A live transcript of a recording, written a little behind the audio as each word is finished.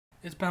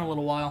It's been a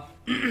little while.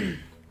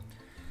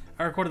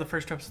 I recorded the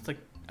first episode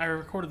I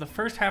recorded the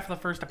first half of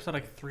the first episode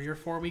like 3 or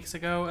 4 weeks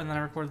ago, and then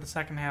I recorded the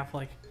second half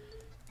like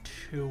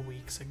 2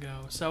 weeks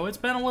ago. So it's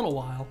been a little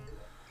while.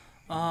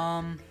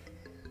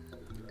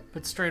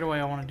 But straight away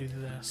I want to do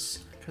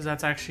this because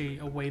that's actually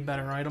a way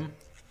better item.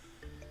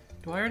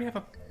 Do I already have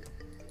a?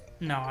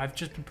 No, I've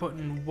just been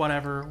putting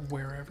whatever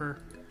wherever.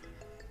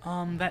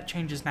 That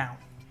changes now.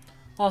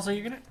 Also,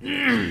 you're gonna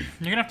you're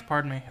gonna have to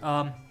pardon me.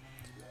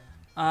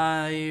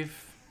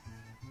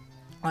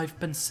 I've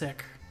been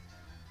sick,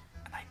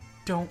 and I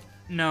don't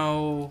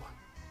know.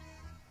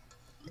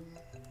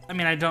 I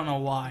mean, I don't know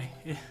why.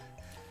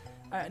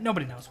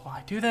 Nobody knows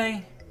why, do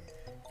they?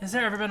 Has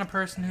there ever been a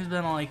person who's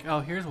been like,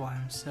 "Oh, here's why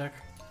I'm sick"?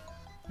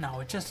 No,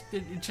 it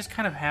just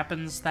kind of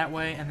happens that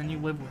way, and then you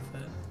live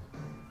with it.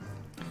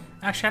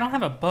 Actually, I don't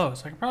have a bow,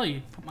 so I could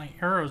probably put my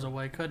arrows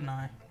away, couldn't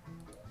I?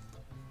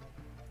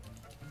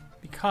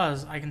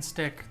 Because I can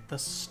stick the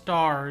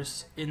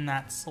stars in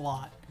that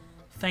slot.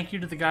 Thank you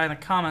to the guy in the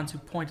comments who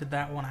pointed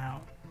that one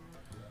out.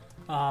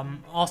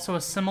 Also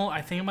a similar,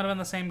 I think it might have been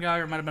the same guy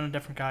or it might have been a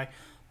different guy,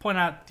 point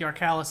out the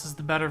Arcalis is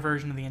the better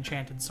version of the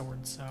enchanted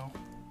sword, so.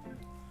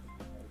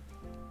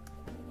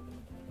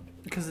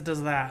 Because it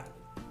does that.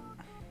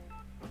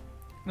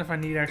 And if I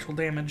need actual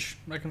damage,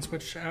 I can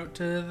switch out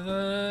to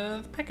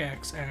the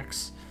pickaxe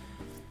X.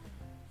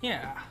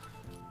 Yeah.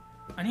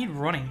 I need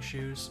running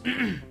shoes.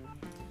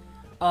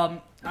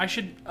 I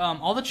should,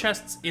 all the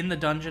chests in the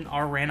dungeon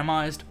are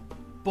randomized,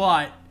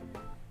 but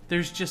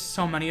there's just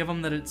so many of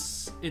them that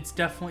it's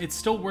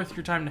still worth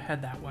your time to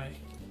head that way.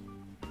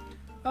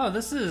 Oh,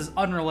 this is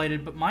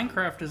unrelated, but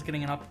Minecraft is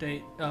getting an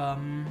update,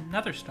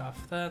 nether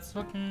stuff. That's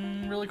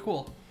looking really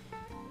cool.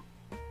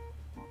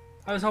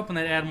 I was hoping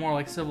they'd add more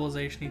like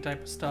civilization-y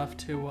type of stuff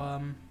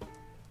to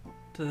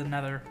the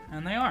nether,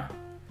 and they are.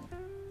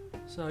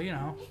 So, you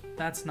know,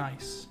 that's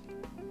nice.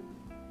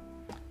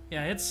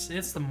 Yeah,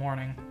 it's the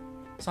morning.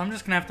 So I'm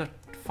just gonna have to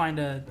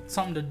find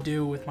something to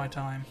do with my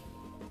time.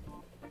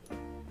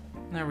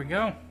 There we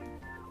go.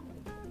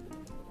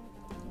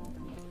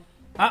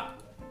 Ah!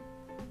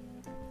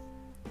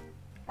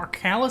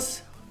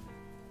 Arcalis?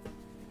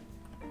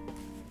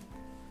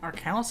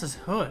 Arcalis'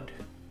 hood.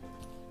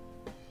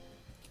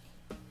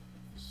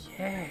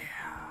 Yeah.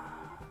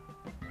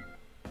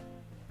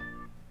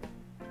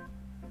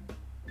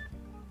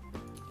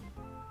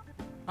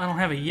 I don't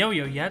have a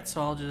yo-yo yet,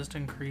 so I'll just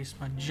increase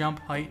my jump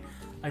height.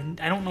 I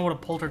don't know what a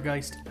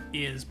poltergeist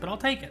is, but I'll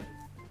take it.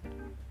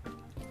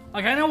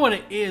 Like, I know what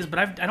it is, but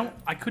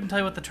I couldn't tell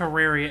you what the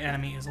Terraria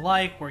enemy is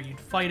like, where you'd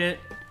fight it.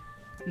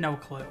 No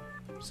clue.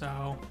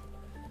 So,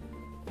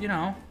 you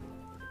know,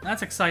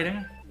 that's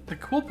exciting. The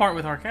cool part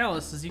with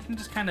Arcalis is you can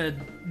just kind of...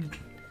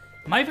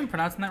 Am I even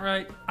pronouncing that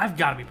right? I've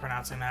got to be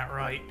pronouncing that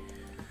right.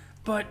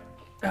 But,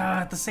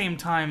 at the same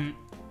time,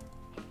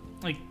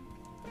 like,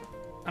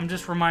 I'm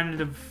just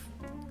reminded of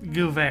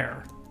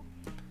Gouvert.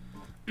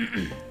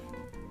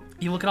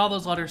 You look at all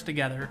those letters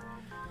together,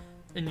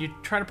 and you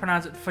try to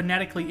pronounce it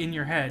phonetically in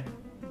your head.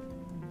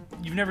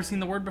 You've never seen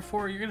the word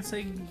before, you're going to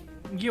say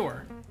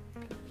Gior.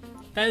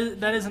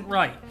 That isn't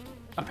right,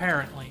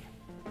 apparently.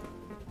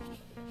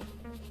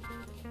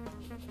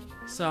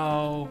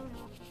 So,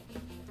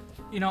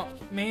 you know,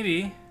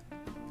 maybe,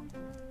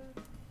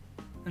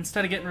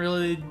 instead of getting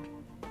really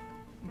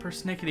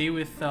persnickety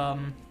with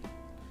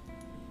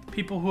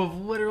people who have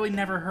literally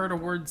never heard a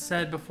word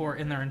said before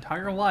in their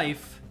entire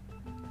life,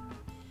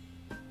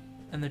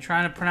 and they're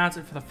trying to pronounce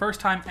it for the first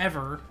time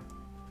ever,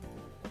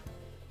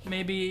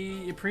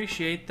 maybe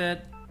appreciate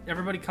that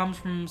everybody comes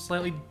from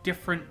slightly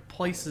different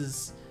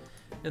places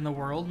in the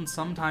world, and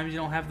sometimes you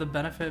don't have the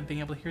benefit of being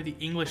able to hear the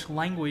English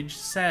language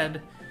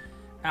said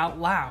out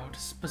loud.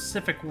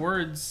 Specific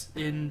words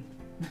in,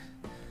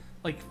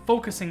 like,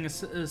 focusing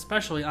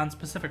especially on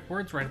specific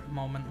words right at the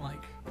moment.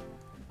 Like,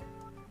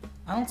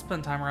 I don't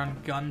spend time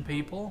around gun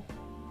people.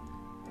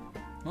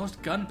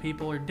 Most gun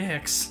people are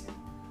dicks.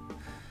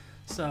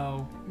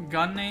 So,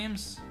 gun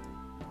names,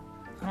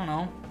 I don't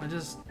know.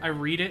 I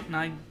read it and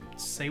I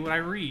say what I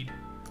read.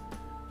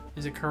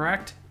 Is it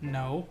correct?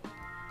 No.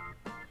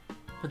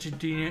 But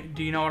do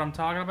you know what I'm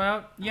talking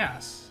about?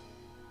 Yes.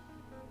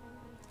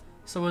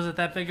 So is it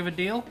that big of a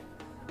deal?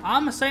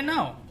 I'm gonna say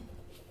no.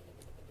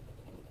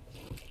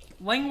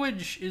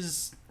 Language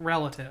is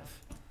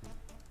relative.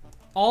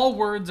 All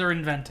words are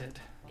invented.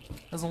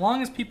 As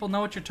long as people know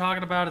what you're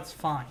talking about, it's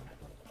fine.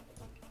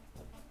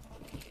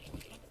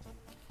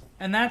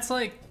 And that's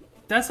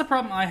the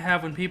problem I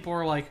have when people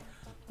are like,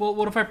 well,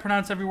 what if I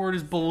pronounce every word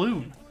as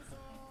balloon?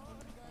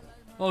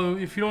 Well,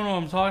 if you don't know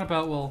what I'm talking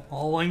about, well,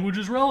 all language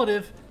is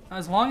relative.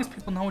 As long as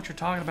people know what you're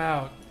talking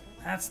about,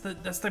 that's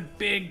the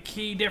big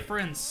key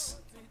difference.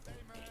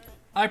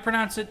 I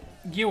pronounce it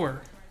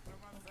Gior.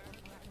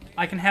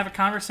 I can have a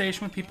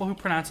conversation with people who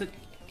pronounce it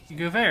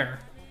Gouvert.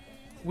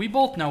 We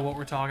both know what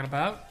we're talking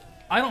about.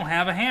 I don't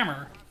have a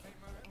hammer.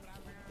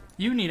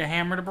 You need a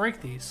hammer to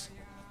break these.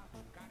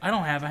 I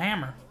don't have a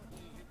hammer.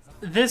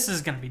 This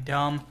is gonna be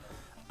dumb.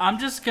 I'm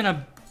just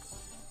gonna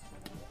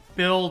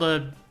build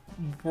a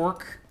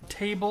work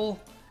table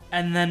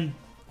and then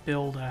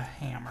build a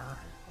hammer.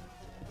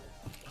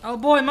 Oh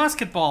boy,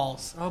 musket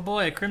balls! Oh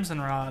boy, a crimson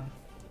rod.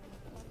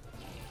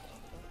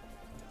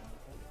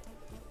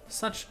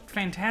 Such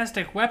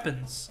fantastic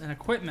weapons and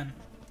equipment.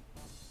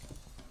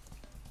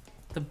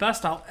 The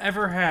best I'll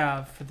ever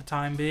have for the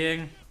time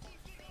being.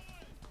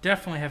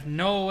 Definitely have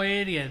no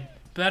way to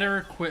get better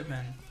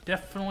equipment.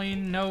 Definitely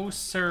no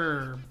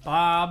sir.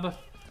 Bob,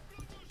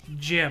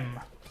 Jim,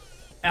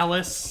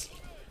 Ellis,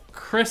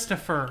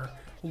 Christopher.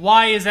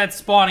 Why is that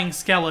spawning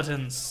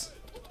skeletons?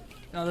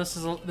 Now this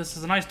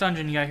is a nice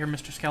dungeon you got here,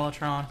 Mr.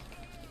 Skeletron.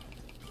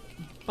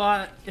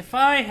 But if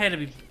I had to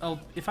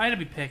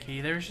be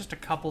picky, there's just a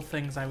couple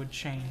things I would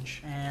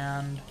change.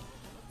 And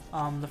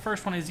the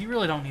first one is you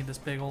really don't need this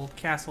big old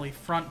castle-y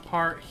front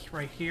part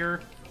right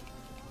here.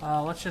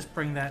 Let's just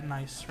bring that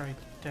nice right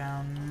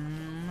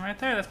down right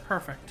there. That's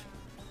perfect.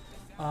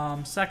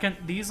 Second,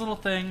 these little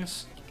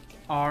things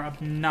are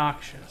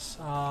obnoxious.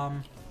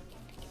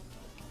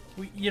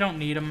 You don't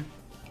need them.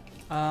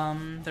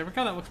 There we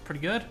go. That looks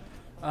pretty good.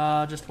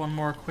 Just one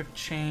more quick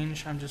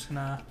change. I'm just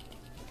gonna...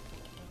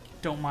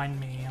 Don't mind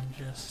me. I'm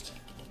just...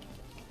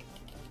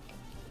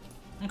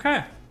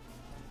 Okay.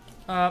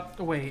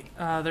 Wait.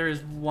 There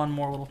is one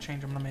more little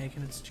change I'm gonna make,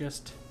 and it's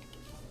just...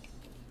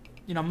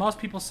 You know, most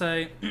people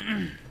say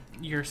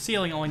your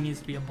ceiling only needs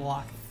to be a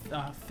block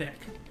thick.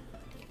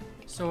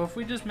 So if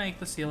we just make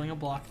the ceiling a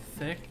block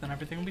thick, then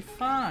everything will be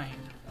fine.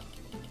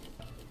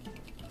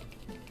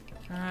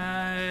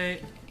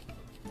 Alright.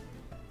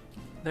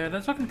 There,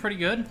 that's looking pretty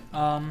good.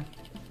 I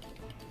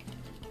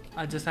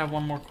just have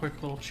one more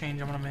quick little change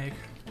I'm gonna make.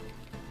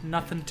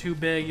 Nothing too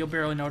big, you'll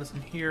barely notice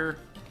them here.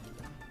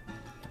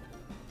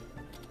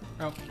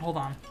 Oh, hold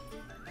on.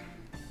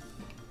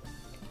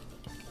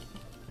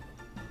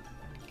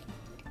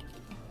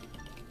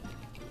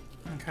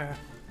 Okay.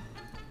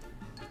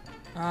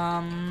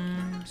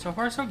 So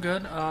far so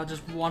good.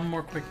 Just one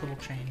more quick little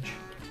change.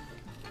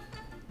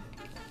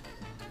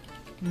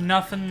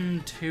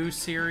 Nothing too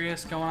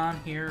serious going on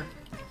here.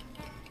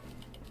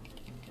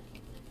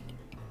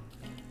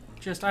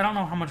 Just, I don't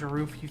know how much a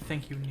roof you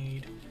think you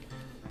need.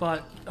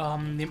 But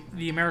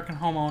the American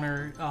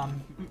Homeowner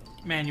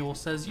manual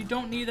says you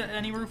don't need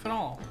any roof at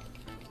all.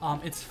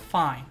 It's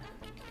fine.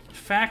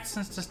 Facts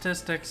and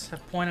statistics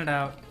have pointed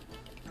out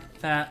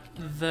that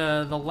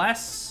the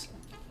less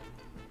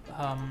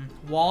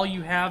wall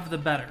you have, the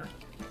better.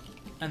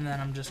 And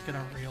then I'm just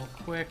gonna real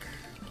quick.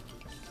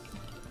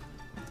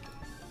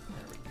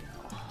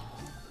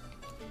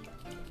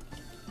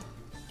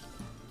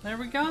 There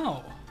we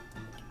go.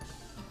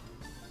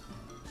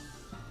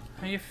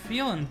 How you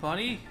feeling,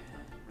 buddy?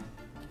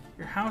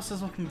 Your house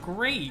is looking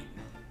great.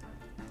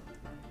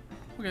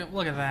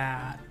 Look at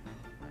that.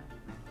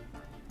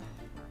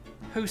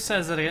 Who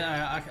says that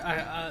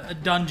a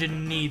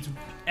dungeon needs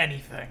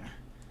anything?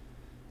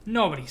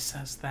 Nobody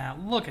says that.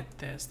 Look at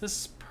this.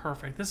 This is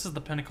perfect. This is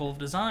the pinnacle of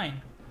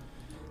design.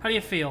 How do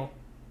you feel?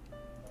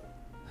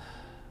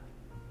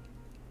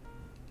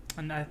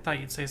 And I thought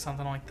you'd say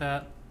something like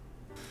that.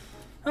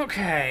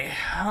 Okay,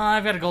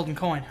 I've got a golden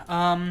coin.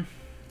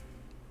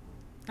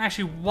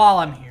 Actually, while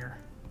I'm here,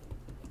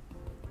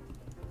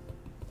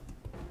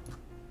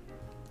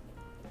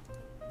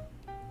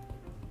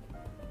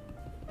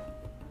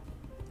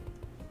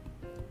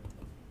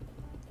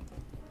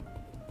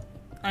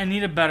 I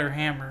need a better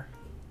hammer.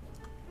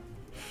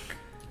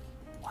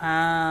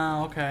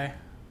 Wow, okay.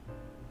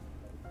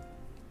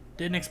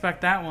 Didn't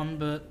expect that one,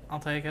 but I'll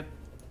take it.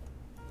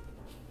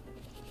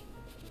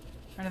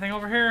 Anything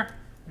over here?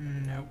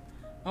 Nope.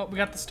 Oh, we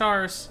got the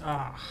stars.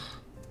 Ah.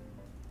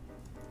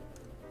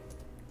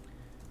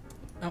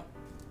 Oh,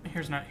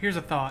 here's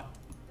a thought.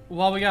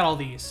 While we got all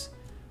these.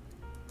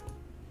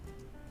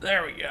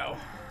 There we go.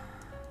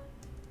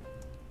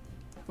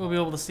 We'll be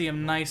able to see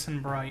them nice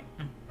and bright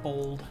and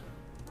bold.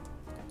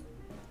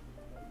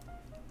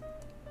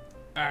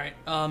 Alright,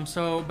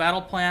 so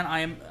battle plan,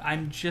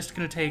 I'm just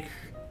gonna take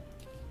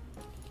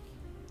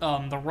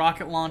the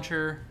rocket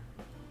launcher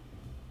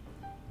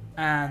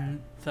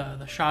and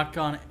the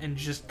shotgun and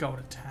just go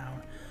to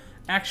town.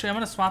 Actually, I'm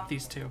gonna swap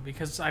these two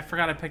because I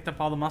forgot I picked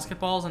up all the musket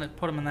balls and it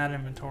put them in that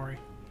inventory.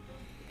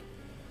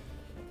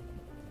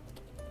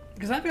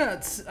 Because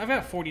I've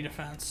got 40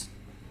 defense.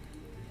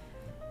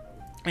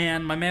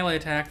 And my melee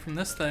attack from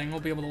this thing will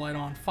be able to light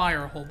on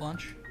fire a whole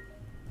bunch.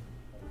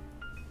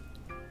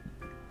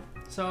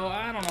 So,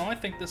 I don't know, I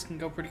think this can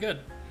go pretty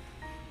good.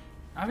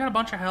 I've got a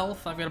bunch of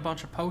health, I've got a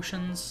bunch of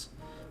potions.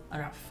 I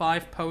got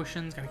 5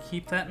 potions, gotta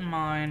keep that in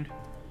mind.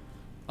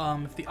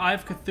 If the Eye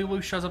of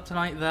Cthulhu shows up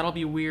tonight, that'll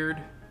be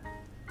weird.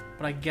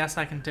 But I guess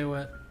I can do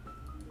it.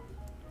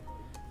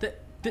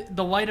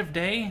 The light of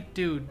day?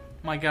 Dude,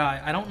 my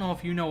guy, I don't know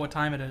if you know what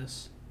time it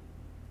is.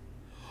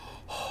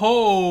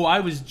 Oh, I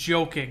was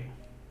joking.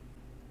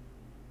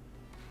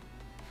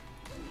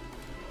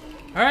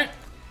 Alright.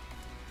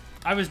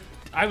 I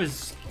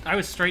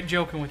was straight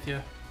joking with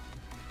you.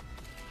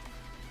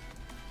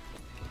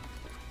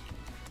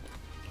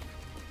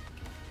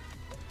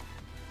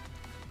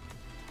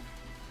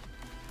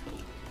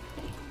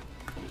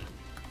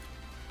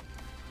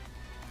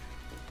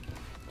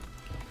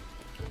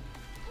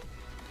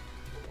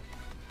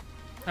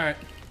 Alright.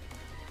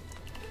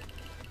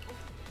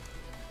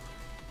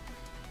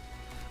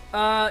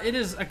 It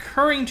is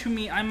occurring to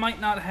me I might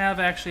not have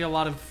actually a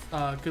lot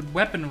of good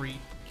weaponry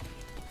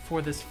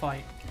for this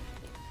fight.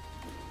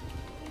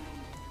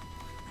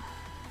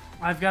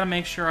 I've got to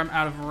make sure I'm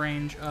out of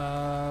range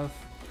of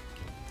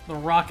the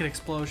rocket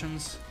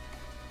explosions.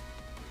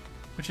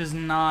 Which is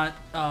not,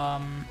 I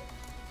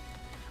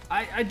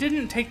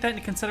didn't take that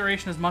into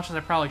consideration as much as I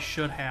probably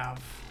should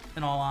have,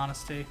 in all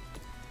honesty.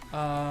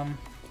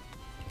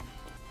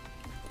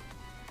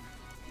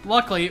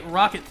 Luckily,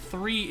 Rocket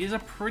 3 is a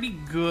pretty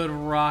good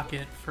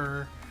rocket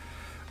for...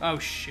 Oh,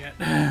 shit.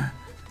 We're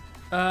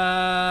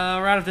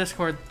out of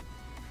Discord.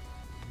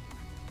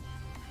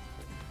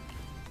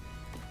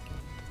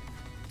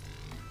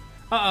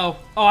 Uh-oh.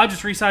 Oh, I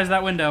just resized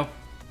that window.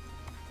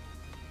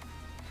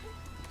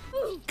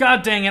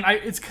 God dang it.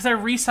 It's because I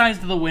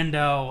resized the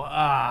window.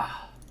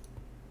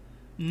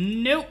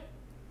 Nope.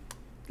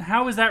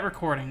 How is that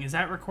recording? Is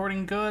that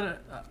recording good?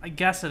 I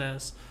guess it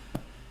is.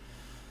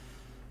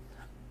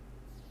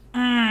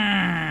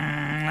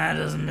 That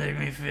doesn't make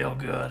me feel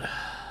good.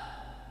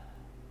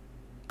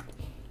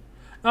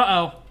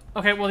 Uh-oh.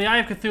 Okay, well, the Eye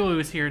of Cthulhu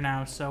is here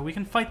now, so we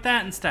can fight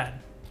that instead.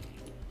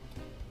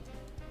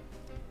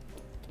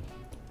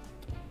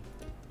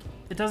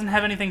 It doesn't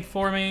have anything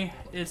for me.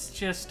 It's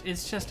just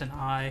an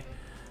eye.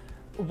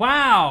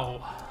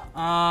 Wow.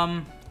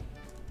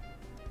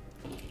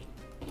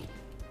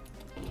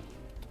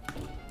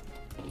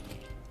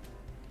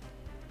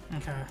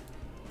 Okay.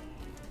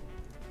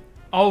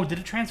 Oh, did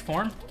it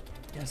transform?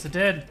 Yes, it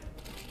did.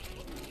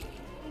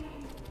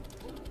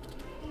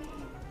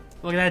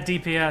 Look at that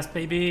DPS,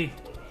 baby.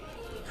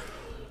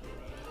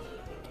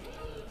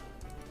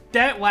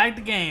 That lagged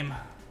the game.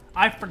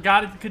 I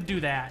forgot it could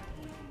do that.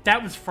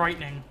 That was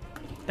frightening.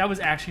 That was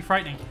actually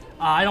frightening.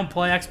 I don't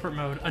play expert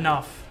mode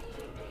enough.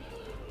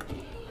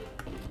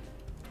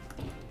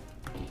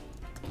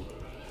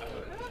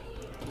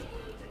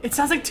 It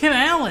sounds like Tim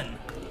Allen.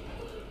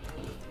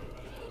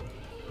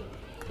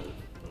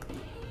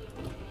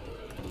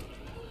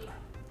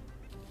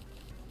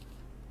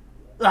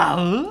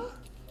 Well,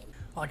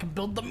 I can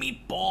build the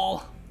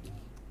meatball.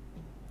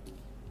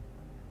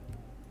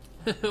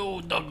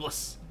 Oh,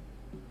 Douglas.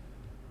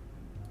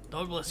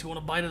 Douglas, you want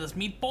a bite of this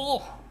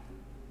meatball?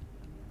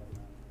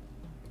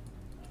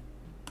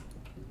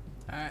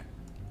 Alright.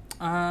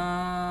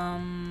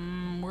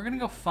 We're gonna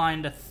go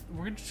find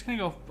we're just gonna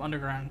go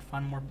underground and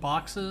find more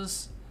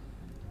boxes.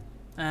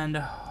 And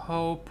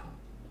hope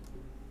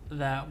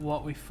that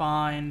what we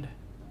find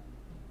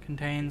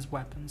contains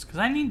weapons. Because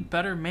I need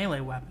better melee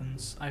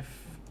weapons, I've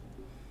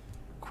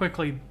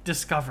quickly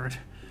discovered.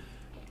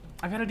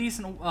 I've got a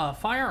decent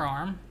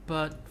firearm,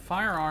 but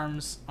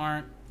firearms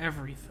aren't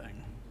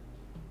everything.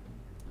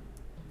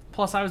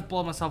 Plus, I was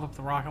blowing myself up with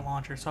the rocket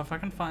launcher, so if I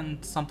can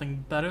find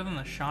something better than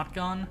the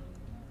shotgun,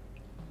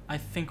 I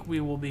think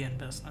we will be in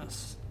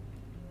business.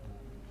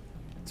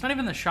 It's not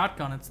even the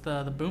shotgun, it's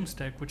the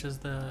boomstick, which is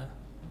the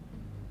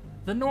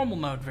normal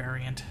mode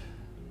variant.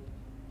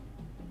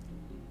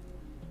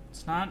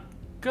 It's not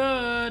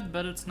good,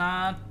 but it's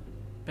not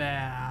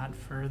bad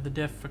for the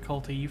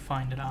difficulty you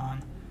find it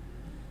on.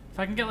 If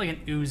I can get like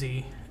an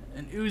Uzi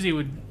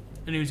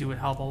would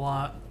help a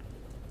lot.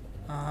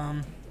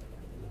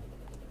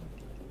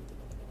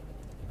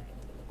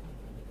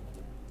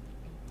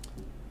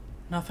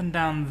 Nothing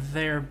down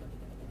there,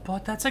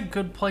 but that's a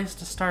good place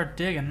to start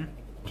digging.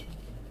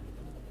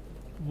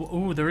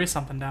 Ooh, there is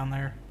something down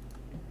there.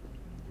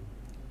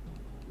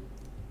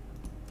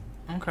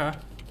 Okay.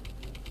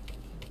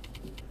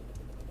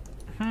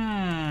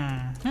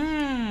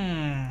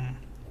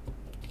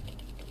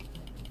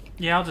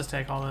 Yeah, I'll just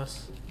take all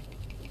this.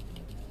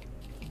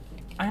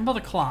 I can build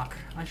a clock.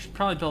 I should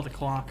probably build a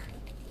clock.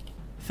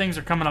 Things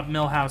are coming up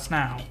Millhouse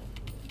now.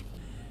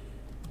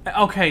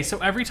 Okay, so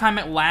every time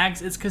it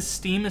lags, it's because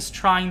Steam is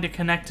trying to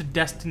connect to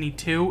Destiny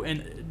 2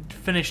 and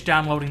finish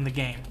downloading the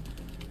game.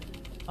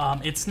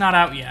 It's not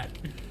out yet.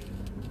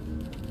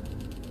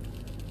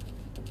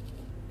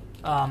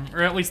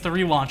 Or at least the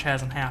relaunch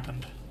hasn't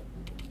happened.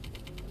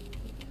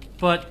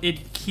 But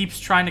it keeps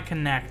trying to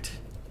connect.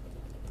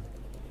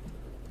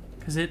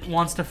 Because it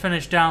wants to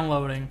finish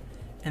downloading.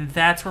 And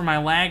that's where my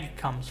lag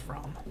comes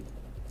from.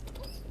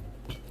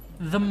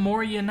 The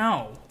more you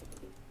know.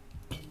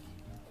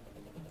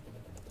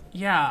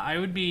 Yeah, I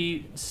would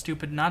be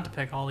stupid not to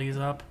pick all these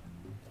up.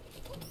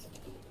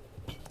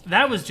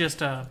 That was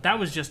just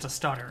a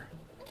stutter.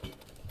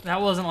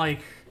 That wasn't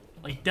like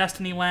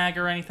Destiny lag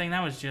or anything.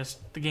 That was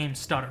just the game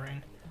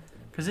stuttering.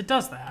 Because it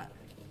does that.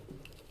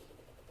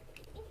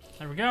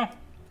 There we go.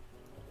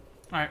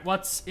 Alright,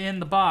 what's in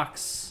the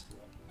box?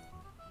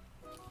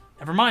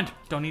 Never mind.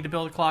 Don't need to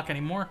build a clock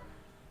anymore.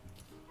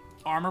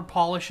 Armor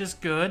polish is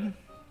good.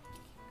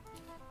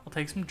 I'll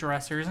take some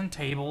dressers and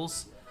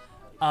tables.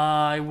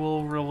 I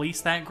will release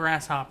that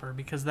grasshopper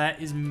because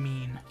that is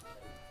mean.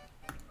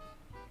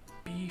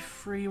 Be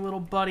free,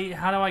 little buddy.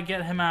 How do I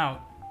get him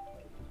out?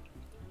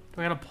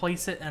 Do I gotta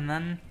place it and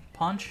then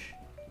punch?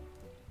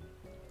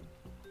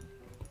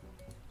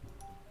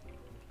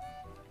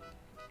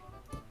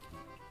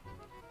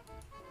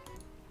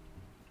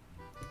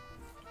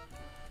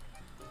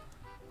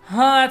 Oh,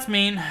 that's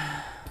mean.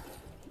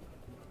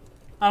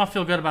 I don't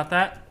feel good about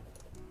that.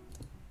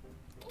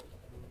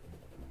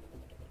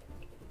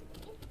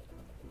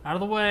 Out of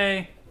the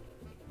way.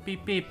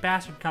 Beep beep,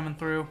 bastard coming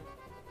through.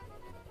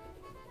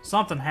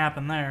 Something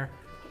happened there.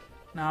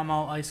 Now I'm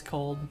all ice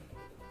cold.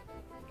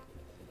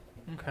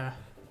 Okay.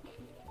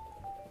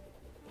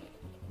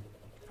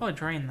 Probably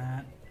drain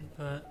that,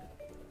 but...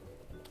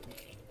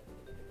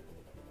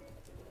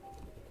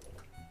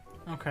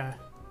 Okay.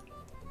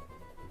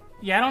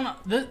 Yeah, I don't know.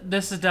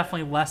 This is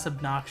definitely less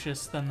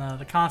obnoxious than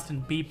the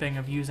constant beeping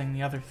of using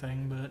the other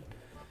thing, but...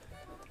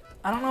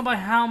 I don't know by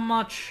how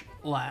much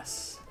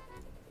less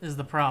is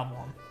the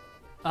problem.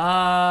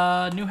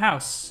 New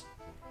house.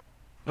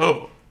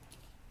 Oh.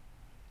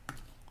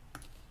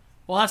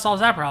 Well, that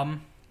solves that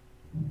problem.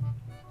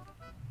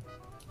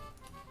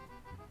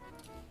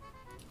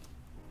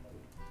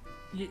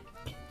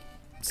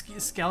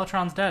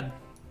 Skeletron's dead.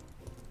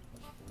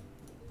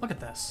 Look at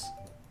this.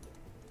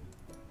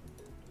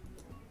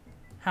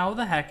 How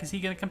the heck is he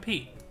gonna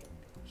compete?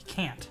 He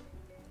can't.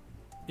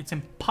 It's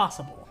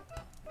impossible.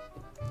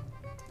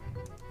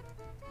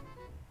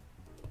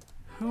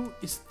 Who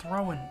is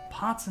throwing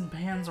pots and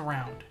pans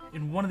around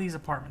in one of these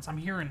apartments? I'm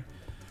hearing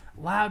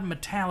loud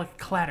metallic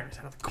clatters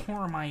out of the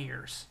corner of my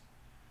ears.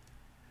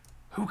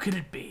 Who could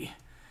it be?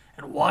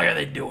 And why are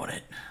they doing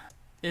it?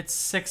 It's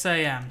 6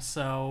 a.m.,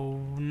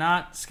 so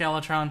not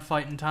Skeletron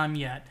fighting time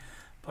yet,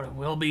 but it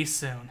will be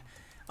soon.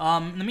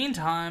 In the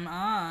meantime,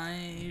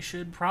 I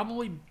should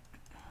probably...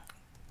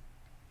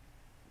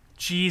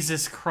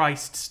 Jesus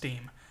Christ,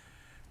 Steam.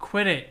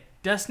 Quit it.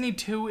 Destiny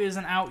 2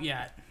 isn't out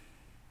yet.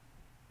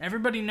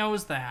 Everybody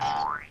knows that.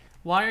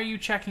 Why are you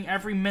checking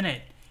every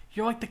minute?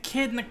 You're like the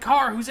kid in the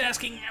car who's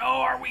asking,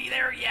 oh, are we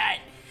there yet?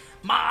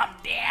 Mom,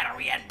 Dad, are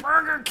we at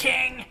Burger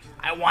King?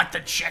 I want the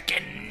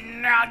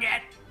chicken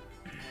nugget.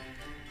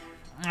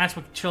 That's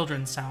what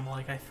children sound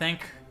like, I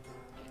think.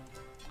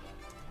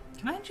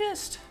 Can I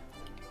just...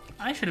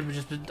 I should have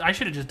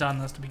just done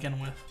this to begin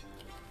with.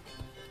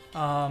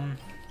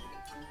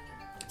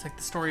 It's like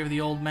the story of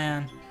the old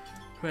man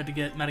who had to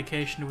get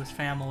medication to his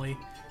family,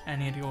 and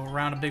he had to go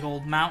around a big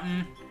old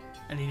mountain,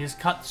 and he just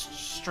cut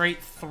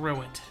straight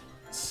through it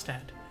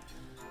instead.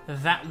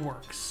 That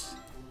works.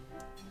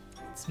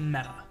 It's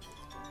meta.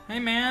 Hey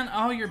man,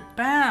 oh, you're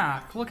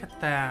back. Look at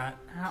that.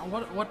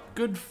 What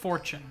good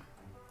fortune.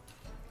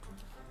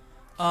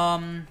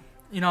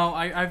 You know,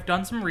 I've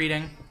done some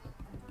reading.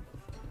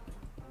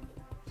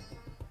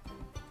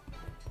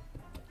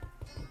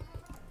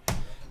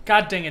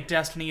 God dang it,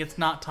 Destiny, it's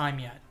not time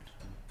yet.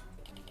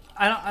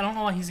 I don't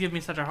know why he's giving me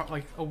such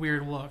a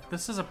weird look.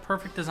 This is a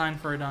perfect design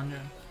for a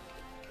dungeon.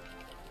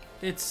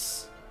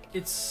 It's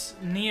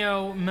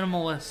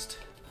neo-minimalist.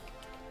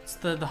 It's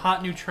the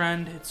hot new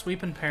trend. It's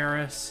sweeping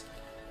Paris.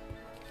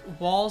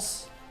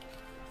 Walls,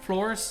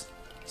 floors,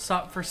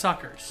 for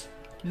suckers.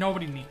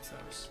 Nobody needs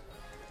those.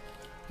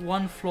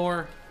 One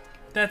floor,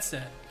 that's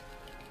it.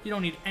 You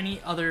don't need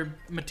any other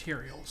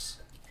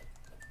materials.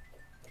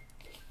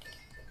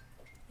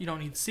 You don't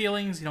need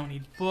ceilings, you don't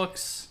need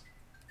books.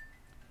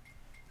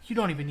 You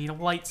don't even need a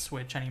light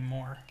switch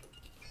anymore.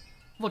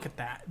 Look at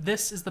that.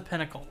 This is the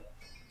pinnacle.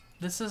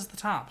 This is the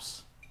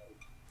tops.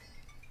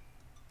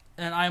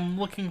 And I'm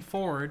looking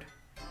forward.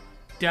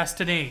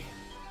 Destiny.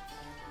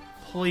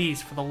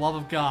 Please, for the love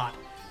of God.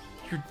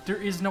 There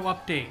is no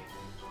update.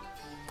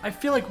 I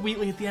feel like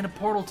Wheatley at the end of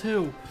Portal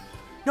 2.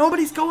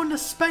 Nobody's going to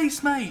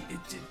space, mate!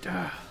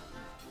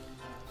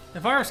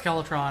 If I were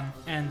Skeletron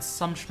and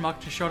some schmuck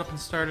just showed up and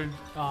started,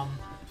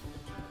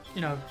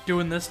 you know,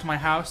 doing this to my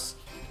house,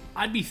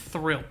 I'd be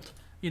thrilled.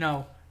 You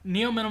know,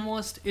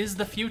 neo-minimalist is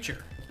the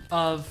future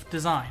of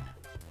design.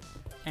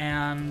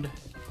 And,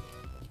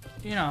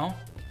 you know,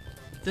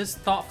 this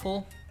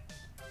thoughtful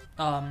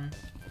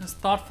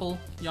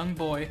young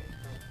boy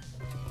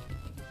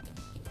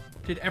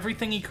did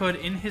everything he could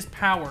in his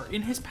power,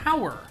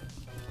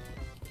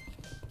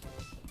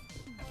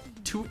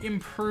 to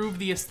improve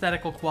the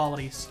aesthetical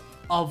qualities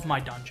of my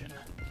dungeon.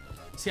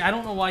 See, I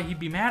don't know why he'd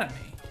be mad at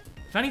me.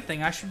 If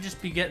anything, I should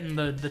just be getting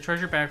the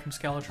treasure bag from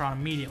Skeletron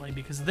immediately,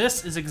 because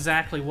this is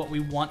exactly what we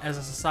want as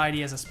a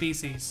society, as a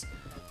species.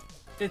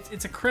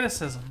 It's a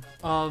criticism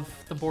of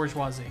the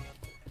bourgeoisie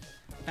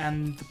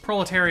and the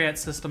proletariat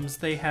systems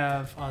they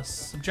have us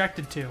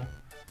subjected to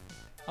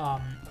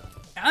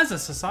as a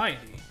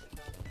society.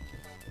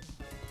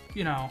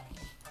 You know,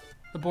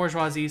 the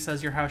bourgeoisie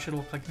says your house should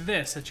look like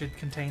this, it should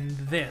contain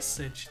this,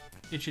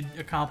 it should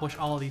accomplish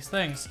all of these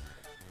things.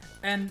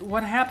 And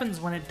what happens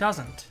when it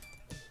doesn't?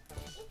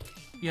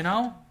 You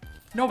know?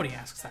 Nobody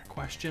asks that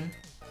question.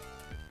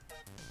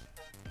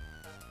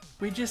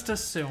 We just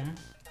assume,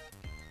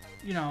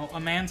 you know, a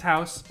man's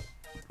house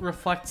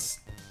reflects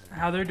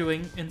how they're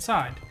doing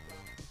inside.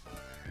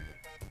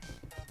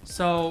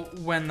 So,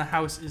 when the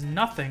house is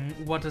nothing,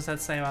 what does that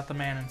say about the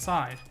man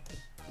inside?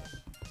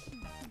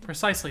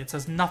 Precisely, it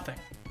says nothing.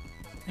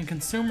 In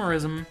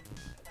consumerism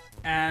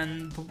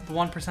and the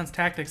 1%'s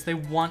tactics, they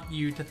want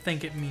you to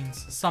think it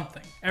means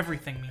something.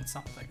 Everything means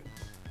something.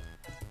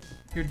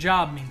 Your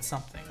job means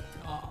something.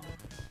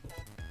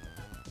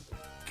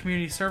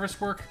 community service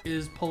work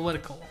is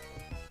political.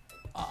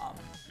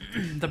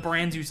 The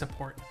brands you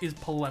support is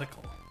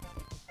political.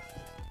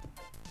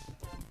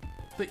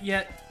 But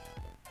yet,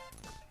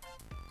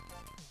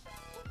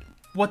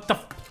 what the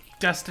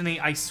Destiny,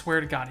 I swear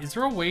to God. Is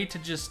there a way to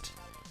just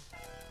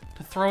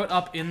to throw it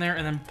up in there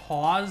and then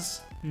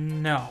pause?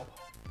 No.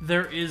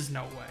 There is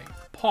no way.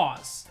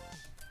 Pause.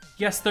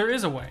 Yes, there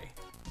is a way.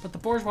 But the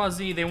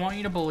bourgeoisie, they want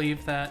you to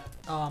believe that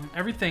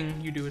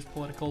everything you do is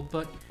political,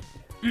 but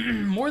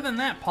more than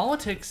that,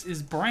 politics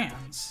is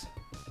brands.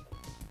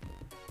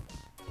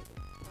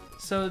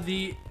 So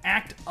the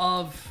act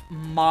of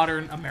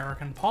modern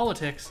American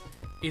politics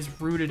is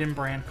rooted in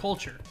brand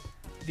culture.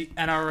 The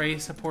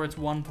NRA supports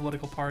one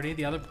political party.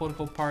 The other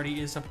political party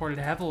is supported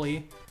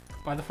heavily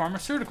by the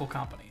pharmaceutical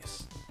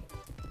companies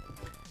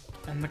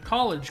and the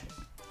college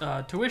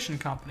tuition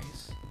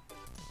companies.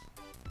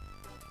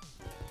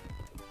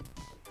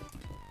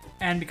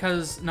 And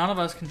because none of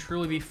us can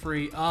truly be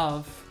free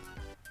of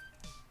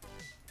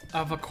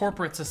a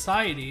corporate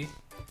society,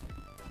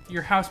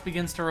 your house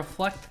begins to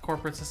reflect the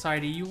corporate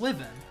society you live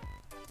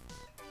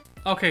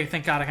in. Okay,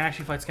 thank God, I can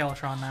actually fight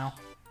Skeletron now.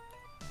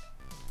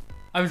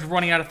 I was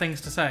running out of things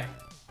to say.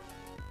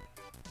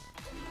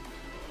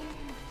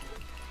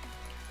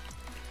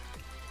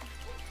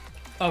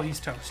 Oh, he's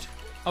toast.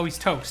 Oh, he's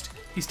toast.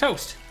 He's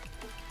toast.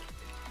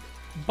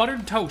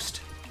 Buttered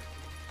toast.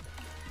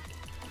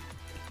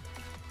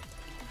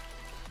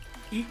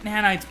 Eat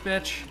nanites,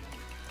 bitch.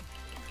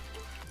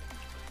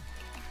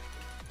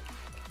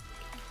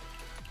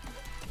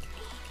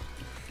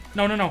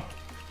 No, no, no.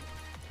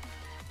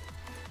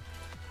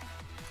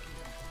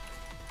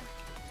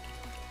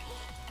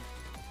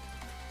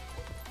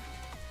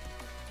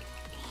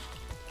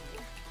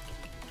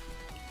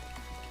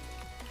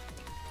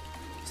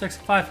 Six,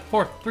 5,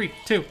 4, 3,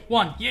 2,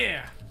 1,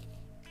 yeah!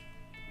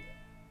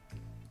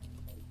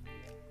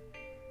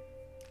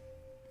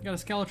 Got a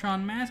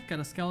Skeletron mask, got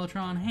a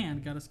Skeletron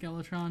hand, got a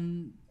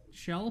Skeletron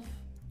shelf.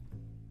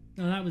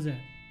 No, that was it.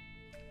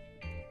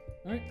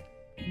 Alright,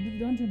 into the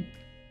dungeon.